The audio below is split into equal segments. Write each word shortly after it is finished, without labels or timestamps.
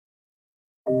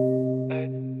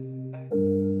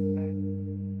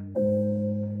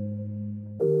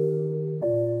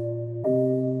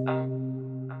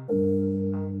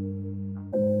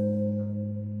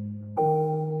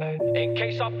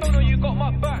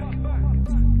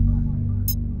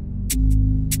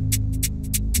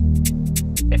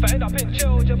I end up in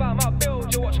jail, you buy my bill,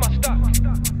 you watch my stack.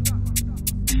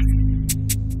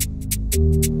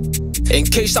 In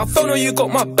case I found out you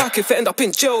got my back, if I end up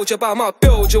in jail, you buy my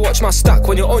bill, you watch my stack.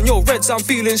 When you're on your reds, I'm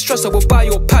feeling stressed, I will buy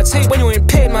your pads. Hey, when you're in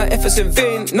pain, my efforts in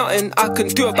vain, nothing I can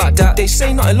do about that. They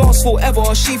say nothing lasts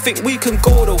forever, she think we can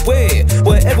go the way.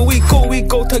 Wherever we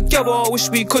go together. I wish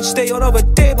we could stay another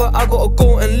day, but I gotta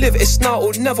go and live. It's now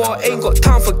or never, I ain't got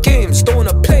time for games. Don't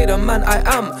wanna play the man I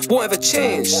am, won't ever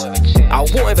change. I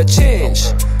won't ever change.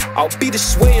 I'll be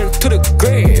this way into the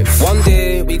grave. One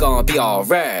day we gonna be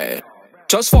alright.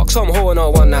 Just fuck some hoe in a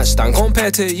one night stand.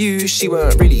 Compared to you, she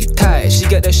weren't really tight. She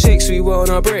get the shakes, we were on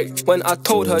a break. When I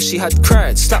told her, she had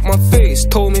cried. Slapped my face,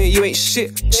 told me you ain't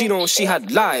shit. She know she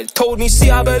had lied. Told me, see,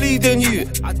 I believed in you.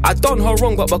 I done her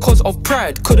wrong, but because of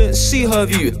pride, couldn't see her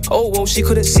view. Oh well, she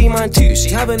couldn't see mine too. She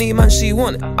have any man she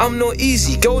want. I'm not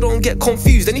easy, girl, don't get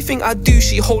confused. Anything I do,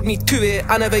 she hold me to it.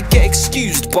 I never get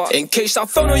excused. But in case I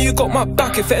found out you got my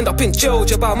back, if I end up in jail,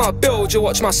 you buy my bill, you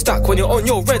watch my stack. When you're on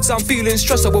your reds, I'm feeling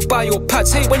stressed, I will buy your pads.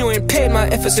 Hey, when you're in pain, my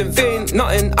efforts in vain,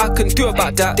 nothing I can do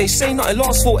about that. They say nothing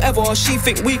lasts forever, she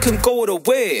think we can go the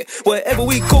way. Wherever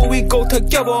we go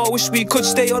together. I wish we could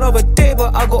stay another day,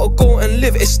 but I gotta go and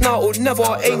live. It's now or never,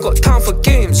 I ain't got time for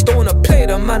games. Don't wanna play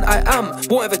the man I am,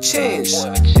 won't ever change.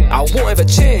 I won't ever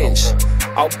change.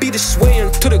 I'll be this way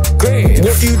into the grave.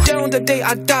 Want you down the day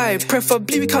I die,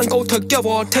 preferably we can go together.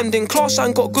 Attending class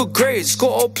and got good grades,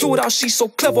 gotta applaud how she's so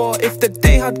clever. If the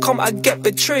day had come, I'd get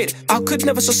betrayed. I could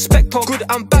never suspect her, good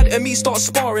and bad, and me start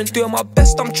sparring. Doing my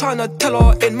best, I'm trying to tell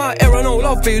her. In my era, no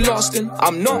love be lasting.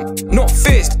 I'm numb, not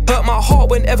fixed. Hurt my heart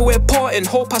whenever we're parting.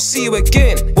 Hope I see you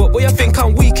again. But you think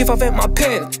I'm weak if I vent my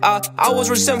pain? I was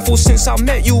resentful since I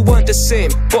met you, weren't the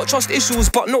same. Got trust issues,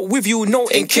 but not with you, no.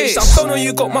 In case I found out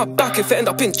you got my back, if I end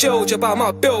up in jail, you buy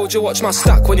my bill, you watch my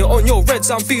stack. When you're on your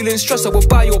reds, I'm feeling stressed, I will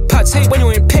buy your pads. Hey, when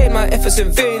you're in pain, my efforts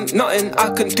in vain, nothing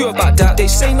I can do about that. They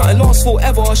say nothing lasts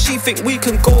forever, she think we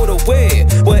can go the way.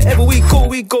 Wherever we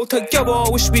go together. I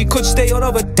wish we could stay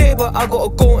another day, but I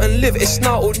gotta go and live. It's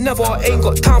now or never, I ain't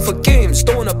got time for games.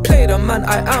 Don't wanna play the man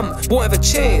I am, won't ever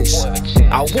change.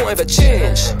 I won't ever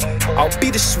change. I'll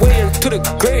be this way into the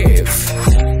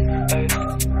grave.